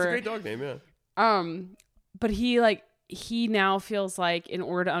retriever. It's a great dog name, yeah. But he now feels like in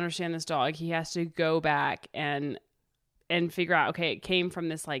order to understand this dog, he has to go back and figure out, okay, it came from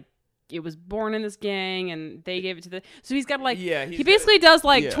this like, it was born in this gang and they gave it to the, so he's got like, he basically does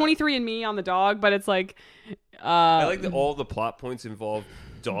like 23andMe on the dog, but it's like, I like that all the plot points involve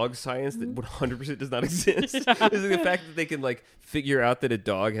dog science that 100% does not exist. It's like the fact that they can like figure out that a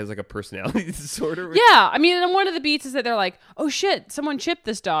dog has like a personality disorder. Yeah, I mean, and one of the beats is that they're like, oh shit, someone chipped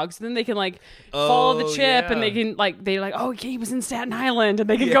this dog, so then they can like follow the chip and they can like oh he was in Staten Island and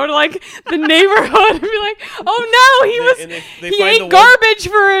they can go to like the neighborhood and be like, oh no, he ate garbage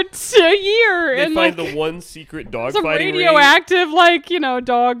for a year. They and find like, the one secret dog some fighting radioactive ring. Like, you know,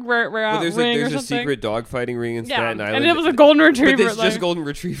 dog ring there's or a something. secret dog fighting ring in Staten Island, and it was a golden retriever. But there's just golden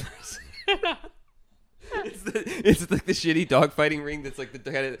retrievers. It's like the shitty dog fighting ring that's like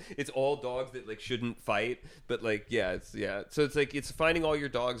it's all dogs that like shouldn't fight, but like so it's like it's finding all your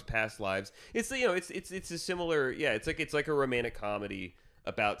dog's past lives. It's, you know, it's a similar it's like a romantic comedy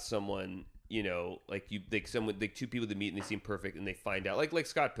about someone, you know, like two people that meet and they seem perfect and they find out like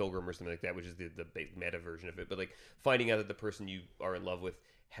Scott Pilgrim or something like that, which is the meta version of it, but like finding out that the person you are in love with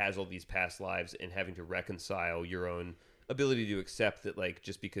has all these past lives and having to reconcile your own ability to accept that like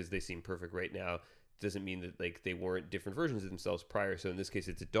just because they seem perfect right now doesn't mean that like they weren't different versions of themselves prior. So in this case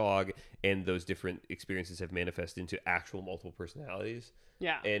it's a dog and those different experiences have manifested into actual multiple personalities.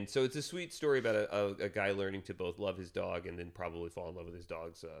 Yeah. And so it's a sweet story about a guy learning to both love his dog and then probably fall in love with his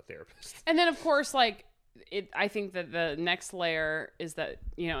dog's therapist. And then of course like I think that the next layer is that,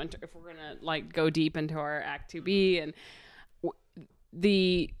 you know, if we're gonna like go deep into our Act 2B and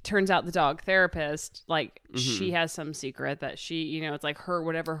turns out the dog therapist, like she has some secret that she, you know, it's like her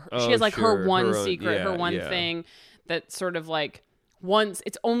whatever she has like her one secret, her one thing that sort of like once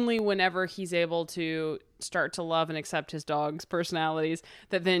it's only whenever he's able to start to love and accept his dog's personalities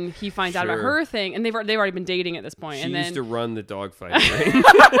that then he finds out about her thing, and they've already been dating at this point. She and then used to run the dog fighting ring.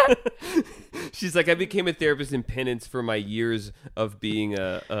 She's like, I became a therapist in penance for my years of being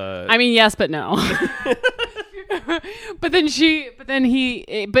I mean, yes, but no. but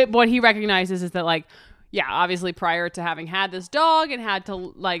what he recognizes is that like, yeah, obviously prior to having had this dog and had to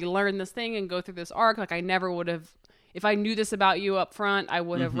like learn this thing and go through this arc, like I never would have, if I knew this about you up front, I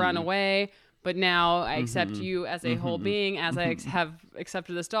would have run away. But now I accept you as a whole being, as I have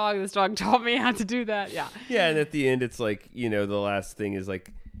accepted this dog. This dog taught me how to do that. Yeah. Yeah, and at the end, it's like, you know, the last thing is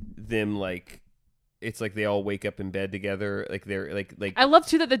like them like, it's like they all wake up in bed together. Like they're like. I love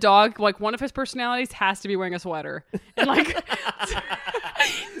too that the dog, like one of his personalities, has to be wearing a sweater, and like, so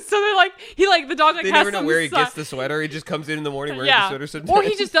they're like the dog like they has never know where he gets the sweater. He just comes in the morning wearing the sweater sometimes. Or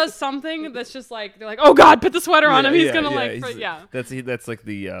he just does something that's just like they're like, oh God, put the sweater on him. He's gonna like That's like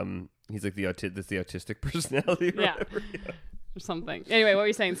the he's like the autistic personality. Or whatever. Or something. Anyway, what were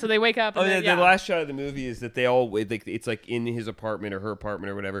you saying? So they wake up. And the last shot of the movie is that they all like it's like in his apartment or her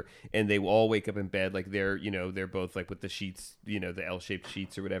apartment or whatever, and they all wake up in bed like they're both like with the sheets, you know, the L-shaped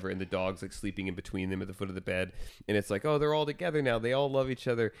sheets or whatever, and the dog's like sleeping in between them at the foot of the bed, and it's like, oh, they're all together now. They all love each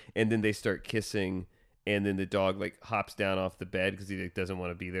other, and then they start kissing. And then the dog like hops down off the bed because he like, doesn't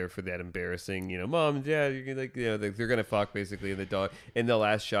want to be there for that embarrassing, you know, mom and dad, you're like, you know, they're gonna fuck basically. And the dog, and the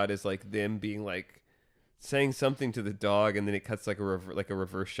last shot is like them being like saying something to the dog, and then it cuts like a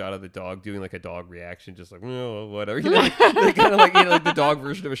reverse shot of the dog doing like a dog reaction, just like, oh, whatever, you know, like kind of like, you know, like the dog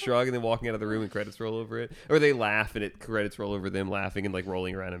version of a shrug, and then walking out of the room and credits roll over it, or they laugh and credits roll over them laughing and like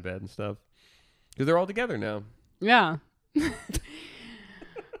rolling around in bed and stuff because they're all together now. Yeah.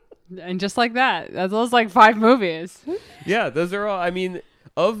 And just like that, those like 5 movies. Yeah, those are all. I mean,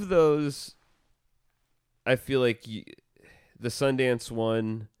 of those, I feel like the Sundance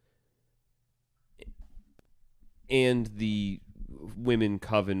one and the Women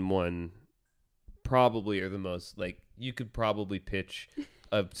Coven one probably are the most, like, you could probably pitch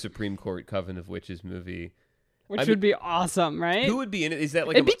a Supreme Court Coven of Witches movie. which would be awesome, right? Who would be in it? Is that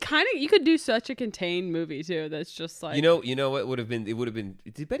like It'd be kind of, you could do such a contained movie too. That's just like, you know what would have been? It would have been.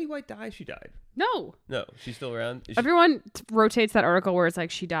 Did Betty White die? She died. no. She's still around. Is she- Everyone rotates that article where it's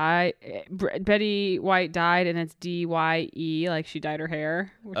like she died. Betty White died, and it's DYE, like she dyed her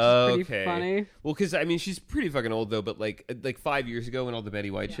hair, which is pretty funny. Well, because I mean, she's pretty fucking old though. But like 5 years ago, when all the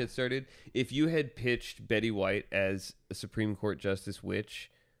Betty White shit started, if you had pitched Betty White as a Supreme Court Justice Witch,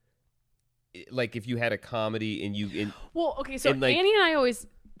 like if you had a comedy and Well, okay, so and, like, Annie and I always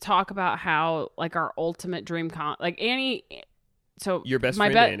talk about how like our ultimate dream like Annie. So your best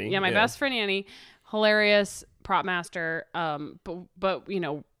friend Annie, yeah, my best friend Annie, hilarious prop master, but you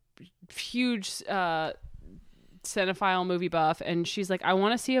know, huge cinephile movie buff, and she's like, I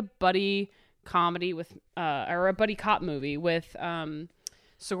want to see a buddy comedy with or a buddy cop movie with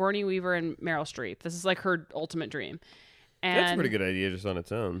Sigourney Weaver and Meryl Streep. This is like her ultimate dream. And that's a pretty good idea just on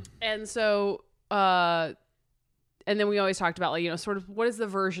its own. And so and then we always talked about like, you know, sort of what is the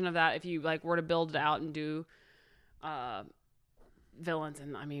version of that if you like were to build it out and do villains.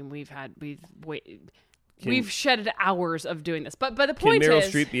 And I mean, we've shedded hours of doing this, but the point Can Meryl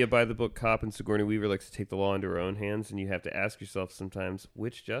is, Streep be a by the book cop and Sigourney Weaver likes to take the law into her own hands, and you have to ask yourself sometimes,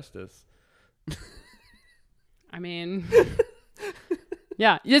 which justice? I mean,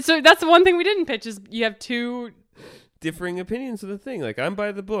 yeah. So that's the one thing we didn't pitch is you have two differing opinions of the thing. Like, I'm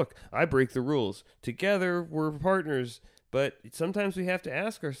by the book. I break the rules. Together, we're partners. But sometimes we have to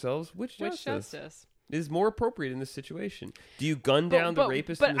ask ourselves, which justice is more appropriate in this situation? Do you gun down the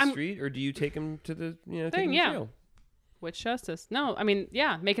rapist in the street, or do you take him to the take him to jail? Which justice? No, I mean,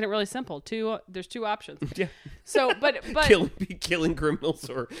 yeah, making it really simple. There's two options. Yeah. So, but killing criminals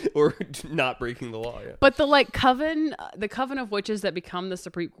or not breaking the law. Yeah. But the coven of witches that become the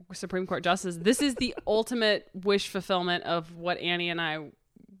Supreme Court justice. This is the ultimate wish fulfillment of what Annie and I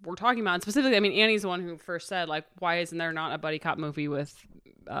were talking about. And specifically, I mean, Annie's the one who first said, like, why isn't there not a buddy cop movie with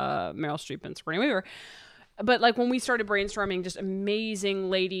Meryl Streep and Sigourney Weaver? But like when we started brainstorming, just amazing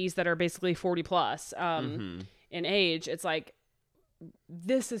ladies that are basically 40 plus. In age, it's like,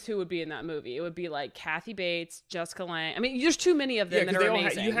 this is who would be in that movie. It would be like Kathy Bates, Jessica Lange. I mean, there's too many of them that are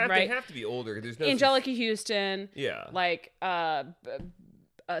amazing. They have to be older. There's no Angelica Houston. Yeah. Like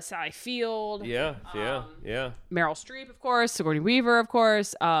Sally Field. Yeah. Meryl Streep, of course. Sigourney Weaver, of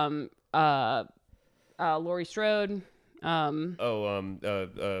course. Laurie Strode. You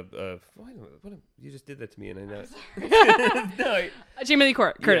just did that to me, and I know. No, Jamie Lee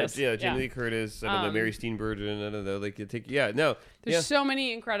Curtis. Yeah, Jamie Lee Curtis. I don't know, Mary Steenburgen. I don't know. Like, There's so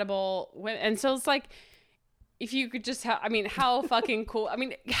many incredible women, and so it's like, if you could just I mean, how fucking cool. I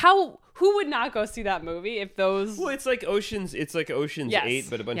mean, who would not go see that movie if those? Well, it's like Ocean's. It's like Ocean's 8,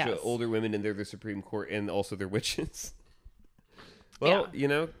 but a bunch of older women, and they're the Supreme Court, and also they're witches. Well,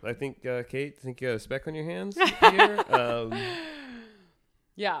 I think, Kate, I think you got a speck on your hands here.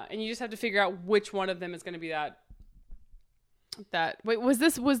 Yeah, and you just have to figure out which one of them is going to be that. Wait, was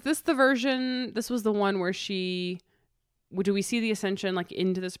this the version? This was the one where do we see the ascension like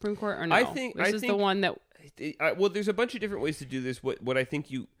into the Supreme Court or no? I think this is the one that. Well, there's a bunch of different ways to do this. What I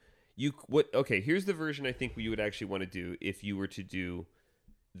think okay, here's the version I think you would actually want to do if you were to do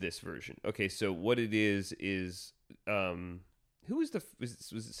this version. Okay, so what it is who was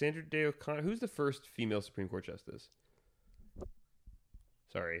was it Sandra Day O'Connor? Who's the first female Supreme Court justice?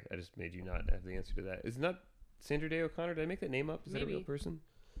 Sorry, I just made you not have the answer to that. Is it not Sandra Day O'Connor? Did I make that name up? Is that a real person?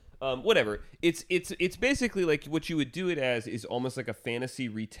 Whatever. It's basically like what you would do it as is almost like a fantasy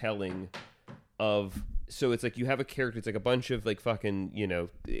retelling of. So it's like you have a character. It's like a bunch of like fucking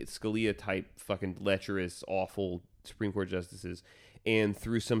Scalia type fucking lecherous awful Supreme Court justices, and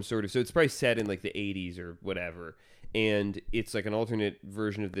through some sort of it's probably set in like the 80s or whatever. And it's like an alternate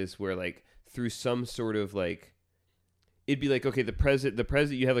version of this where like through some sort of like it'd be like, okay, the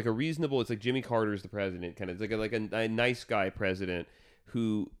president you have like a reasonable, it's like Jimmy Carter's the president kind of, it's like a nice guy president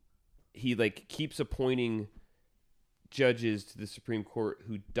who he like keeps appointing judges to the Supreme Court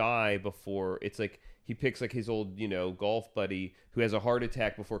who die before. It's like he picks like his old golf buddy who has a heart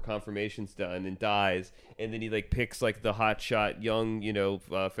attack before confirmation's done and dies, and then he like picks like the hotshot young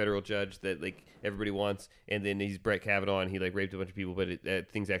federal judge that like everybody wants, and then he's Brett Kavanaugh and he like raped a bunch of people, but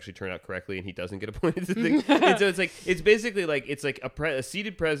things actually turn out correctly and he doesn't get appointed to the thing. And so it's basically like it's like a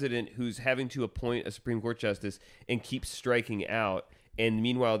seated president who's having to appoint a Supreme Court justice and keeps striking out, and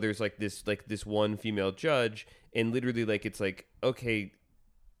meanwhile there's like this one female judge, and literally like it's like, okay,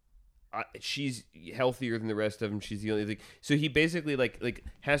 she's healthier than the rest of them. She's the only thing. So he basically like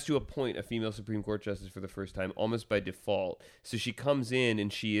has to appoint a female Supreme Court justice for the first time, almost by default. So she comes in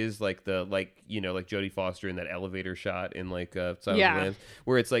and she is like like Jodie Foster in that elevator shot in like Silence of the Lambs,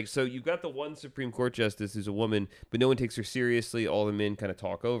 where it's like, so you've got the one Supreme Court justice who's a woman, but no one takes her seriously. All the men kind of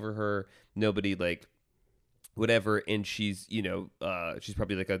talk over her. Nobody like whatever, and she's she's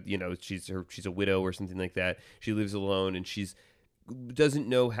probably like she's a widow or something like that. She lives alone and she's doesn't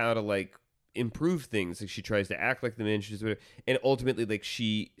know how to like improve things. Like she tries to act like the men, she's whatever, and ultimately like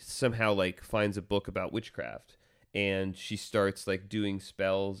she somehow like finds a book about witchcraft and she starts like doing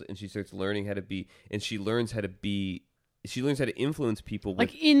spells and she starts learning how to be, and she learns how to influence people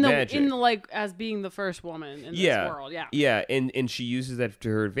like with in the magic. like as being the first woman in this world. Yeah, and she uses that to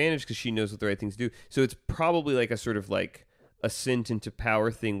her advantage because she knows what the right things to do. So it's probably like a sort of like ascent into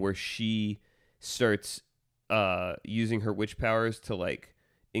power thing where she starts using her witch powers to like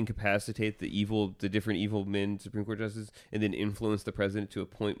incapacitate the different evil men Supreme Court justices, and then influence the president to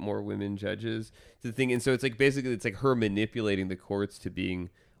appoint more women judges to the thing. And so it's like basically it's like her manipulating the courts to being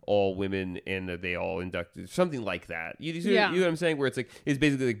all women and they all inducted, something like that. You know what I'm saying? Where it's like, it's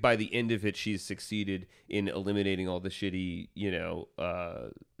basically like by the end of it, she's succeeded in eliminating all the shitty,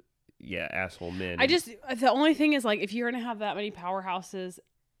 asshole men. The only thing is like, if you're going to have that many powerhouses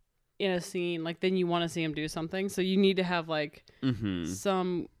in a scene, like then you want to see them do something. So you need to have like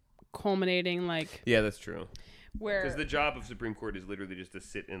some culminating like. Yeah, that's true. Where because the job of Supreme Court is literally just to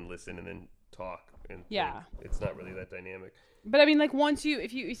sit and listen and then talk. And it's not really that dynamic. But I mean, like once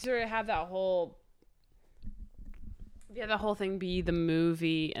if you sort of have that whole. Yeah, the whole thing be the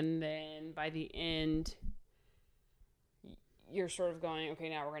movie, and then by the end, you're sort of going, okay,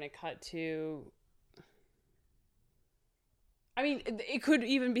 now we're going to cut to. I mean, it could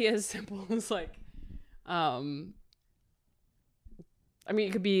even be as simple as like, I mean,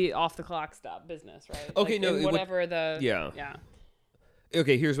 it could be off the clock stop business, right? Okay, like, whatever the yeah.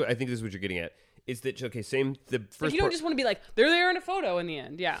 Okay, here's what I think. This is what you're getting at. Is that okay? Same. The first. Like you don't just want to be like they're there in a photo in the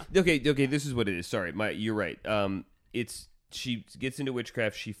end. Yeah. Okay. This is what it is. Sorry, you're right. She gets into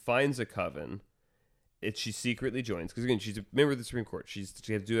witchcraft. She finds a coven. She secretly joins because again she's a member of the Supreme Court. She has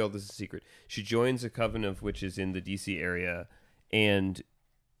to do all this in secret. She joins a coven of witches in the D.C. area, and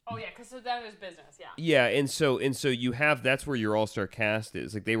because that is business. And so you have, that's where your all-star cast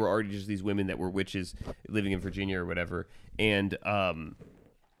is. Like they were already just these women that were witches living in Virginia or whatever, and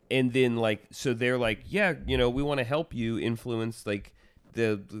then like so they're like, we want to help you influence like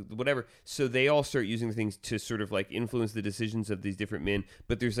the whatever. So they all start using things to sort of like influence the decisions of these different men.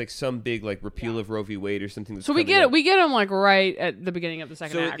 But there's like some big like repeal of Roe v. Wade or something. That's so we get them like right at the beginning of the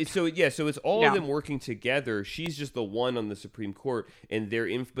second act. So it's all of them working together. She's just the one on the Supreme Court, and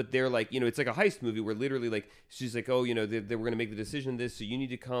but they're like, it's like a heist movie where literally like she's like, oh, they were going to make the decision this, so you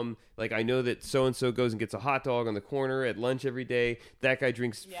need to come. Like I know that so and so goes and gets a hot dog on the corner at lunch every day. That guy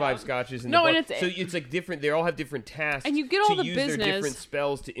drinks 5 scotches. And it's like different. They all have different tasks, and you get all the use business. Their different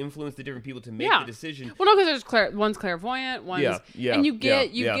spells to influence the different people to make the decision. Well, no, because there's one's clairvoyant, one's and you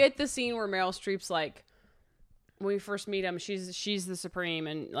get the scene where Meryl Streep's like, when we first meet him, she's the Supreme,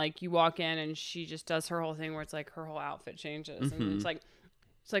 and like you walk in and she just does her whole thing where it's like her whole outfit changes, and it's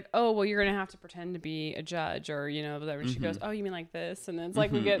like, oh well, you're gonna have to pretend to be a judge or whatever. And she goes, oh, you mean like this, and then it's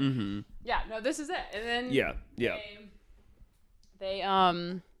like we get this is it, and then they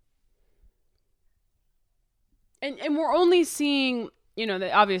and we're only seeing.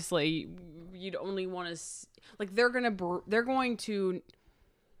 That obviously you'd only want to like they're going to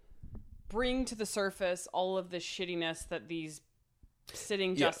bring to the surface all of the shittiness that these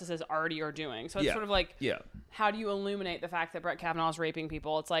sitting justices already are doing. So it's sort of like, how do you illuminate the fact that Brett Kavanaugh is raping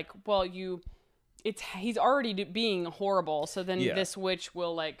people? It's like, well, he's already being horrible. So then this witch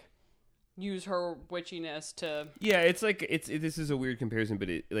will like use her witchiness to it's like this is a weird comparison, but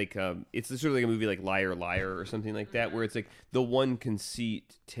it's sort of like a movie like Liar Liar or something like that, where it's like the one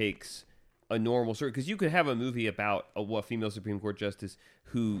conceit takes a normal story, because you could have a movie about a female Supreme Court justice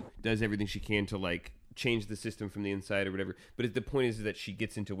who does everything she can to like change the system from the inside or whatever, but the point is that she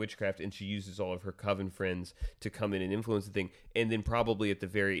gets into witchcraft and she uses all of her coven friends to come in and influence the thing, and then probably at the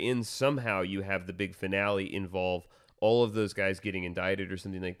very end somehow you have the big finale involve all of those guys getting indicted or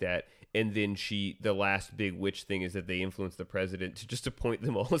something like that. And then the last big witch thing is that they influence the president to just appoint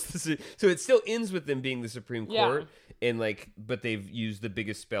them all as so it still ends with them being the Supreme Court, and like, but they've used the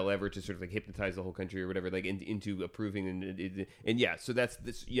biggest spell ever to sort of like hypnotize the whole country or whatever, like into approving and so that's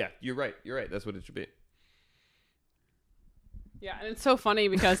this. Yeah, you're right. That's what it should be. Yeah, and it's so funny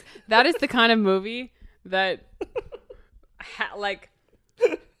because that is the kind of movie that like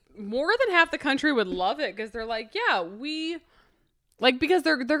more than half the country would love it, because they're like, Like, because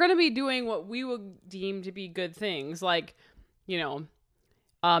they're going to be doing what we would deem to be good things, like, you know,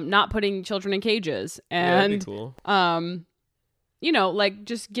 not putting children in cages and, that'd be cool. you know, like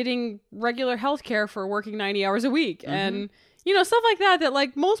just getting regular health care for working 90 hours a week and, you know, stuff like that,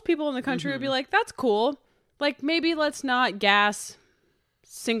 like most people in the country would be like, that's cool. Like, maybe let's not gas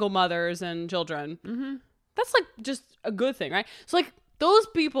single mothers and children. That's like just a good thing, right? So like those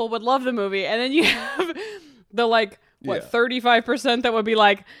people would love the movie. And then you have the like, 35% that would be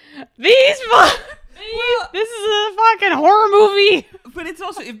like, this is a fucking horror movie. But it's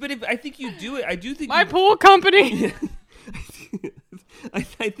also, if I think you do it, I do think My pool company. I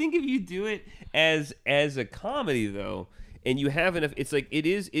think if you do it as a comedy though, and you have enough, it's like it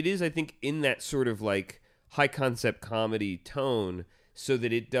is I think in that sort of like high concept comedy tone, so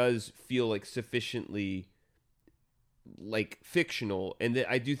that it does feel like sufficiently like fictional, and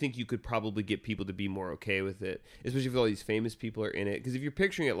that I do think you could probably get people to be more okay with it, especially if all these famous people are in it. Because if you're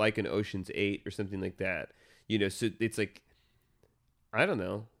picturing it like an Ocean's 8 or something like that, you know, so it's like, I don't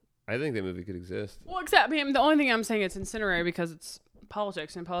know. I think that movie could exist. Well, except, I mean, the only thing I'm saying it's incendiary because it's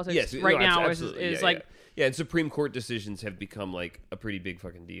politics, and politics now is like... Yeah, and Supreme Court decisions have become like a pretty big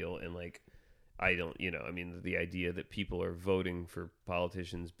fucking deal, and like, I don't, you know, I mean, the idea that people are voting for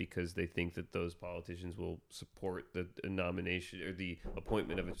politicians because they think that those politicians will support the nomination or the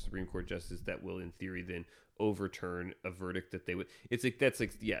appointment of a Supreme Court justice that will, in theory, then overturn a verdict that they would. It's like, that's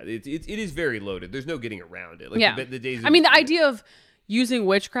like, yeah, it is very loaded. There's no getting around it. Like, yeah. the days. I mean, the idea of using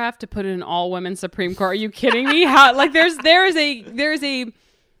witchcraft to put in an all-women Supreme Court. Are you kidding me? How, like, there is a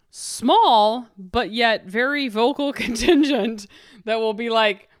small but yet very vocal contingent that will be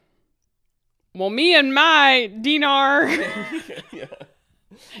like, well, me and my dinar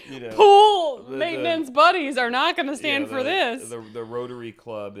you know, pool maintenance buddies are not going to stand for this. The Rotary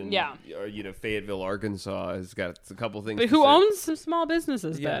Club in you know, Fayetteville, Arkansas has got a couple things. But who owns some small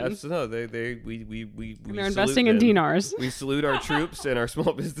businesses? Yeah, Ben? absolutely. We they're investing in dinars. We salute our troops and our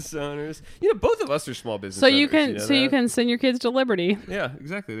small business owners. You know, both of us are small business. So you owners, can you can send your kids to Liberty. Yeah,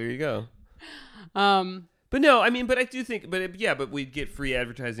 exactly. There you go. But no, I mean, but I do think, but we'd get free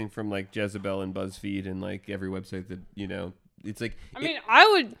advertising from like Jezebel and BuzzFeed and like every website that, you know, it's like. I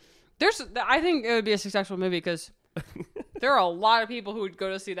think it would be a successful movie because there are a lot of people who would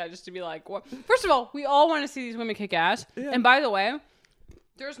go to see that just to be like, what? First of all, we all want to see these women kick ass. Yeah. And by the way,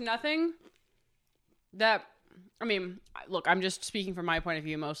 there's nothing that, I mean, look, I'm just speaking from my point of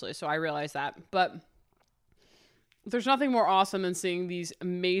view mostly, so I realize that. But there's nothing more awesome than seeing these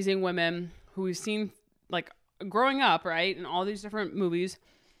amazing women who we've seen like growing up, right, in all these different movies,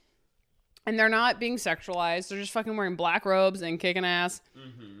 and they're not being sexualized. They're just fucking wearing black robes and kicking ass,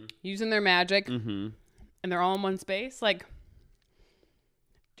 using their magic, and they're all in one space. Like,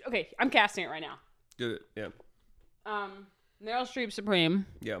 okay, I'm casting it right now. Do it, yeah. Meryl Streep Supreme.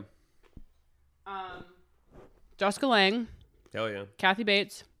 Yeah. Jessica Lange. Hell yeah. Kathy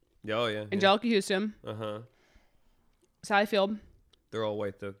Bates. Oh yeah. Angelica Houston. Sally Field. They're all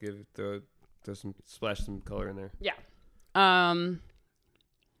white though. There's splash some color in there. Yeah.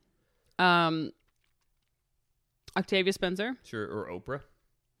 Octavia Spencer. Sure, or Oprah.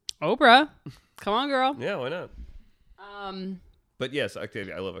 Oprah. Come on, girl. Yeah, why not? But yes,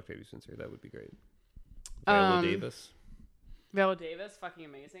 Octavia. I love Octavia Spencer. That would be great. Viola Davis. Viola Davis, fucking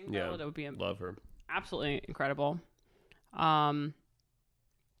amazing. Yeah, Viola would be love her. Absolutely incredible. We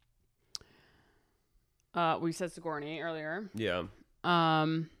said Sigourney earlier. Yeah.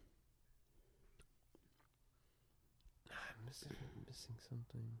 I'm missing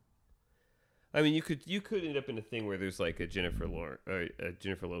something. I mean, you could end up in a thing where there's like a Jennifer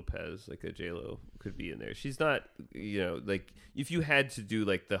Lopez, like a J-Lo could be in there. She's not, you know, like if you had to do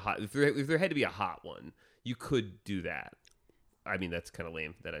like the hot, if there had to be a hot one, you could do that. I mean, that's kind of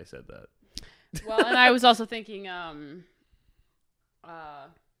lame that I said that. Well, and I was also thinking, what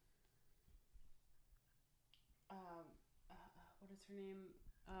is her name?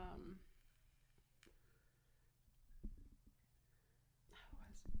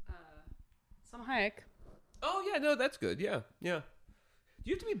 Salma Hayek. Oh yeah, no, that's good. Yeah, yeah.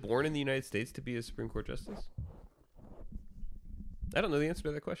 Do you have to be born in the United States to be a Supreme Court justice? I don't know the answer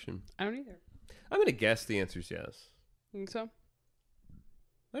to that question. I don't either. I'm gonna guess the answer is yes. Think so?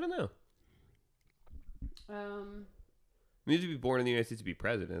 I don't know. You need to be born in the United States to be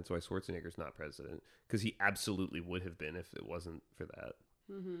president. That's why Schwarzenegger's not president, because he absolutely would have been if it wasn't for that.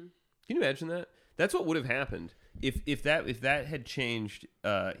 Mm-hmm. Can you imagine that? That's what would have happened if that had changed.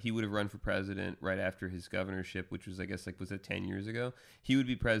 He would have run for president right after his governorship, which was, I guess, like, was that 10 years ago? He would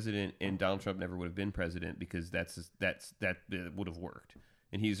be president, and Donald Trump never would have been president because that would have worked.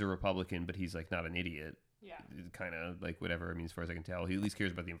 And he's a Republican, but he's like not an idiot. Yeah. kind of like whatever. I mean, as far as I can tell, he at least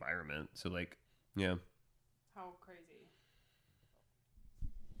cares about the environment. So like, yeah. How crazy.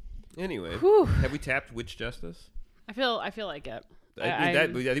 Anyway, Whew. have we tapped Witch Justice? I feel like it. I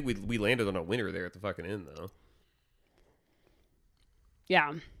think we landed on a winner there at the fucking end, though.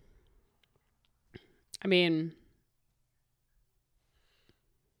 Yeah. I mean,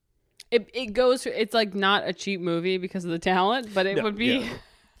 it goes. It's like not a cheap movie because of the talent, but it would be. Yeah.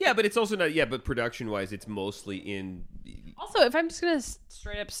 Yeah, but it's also not. Yeah, but production-wise, it's mostly in. Also, if I'm just gonna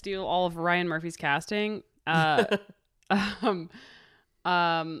straight up steal all of Ryan Murphy's casting, was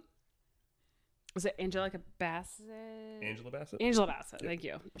it Angelica Bassett? Angela Bassett. Angela Bassett. Yep. Thank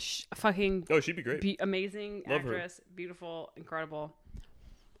you. Fucking. Oh, she'd be great. Amazing Love her. actress, beautiful, incredible.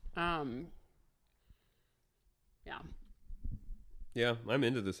 Yeah. Yeah, I'm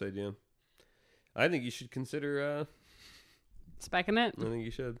into this idea. I think you should consider. Specking it. I think you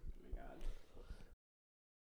should.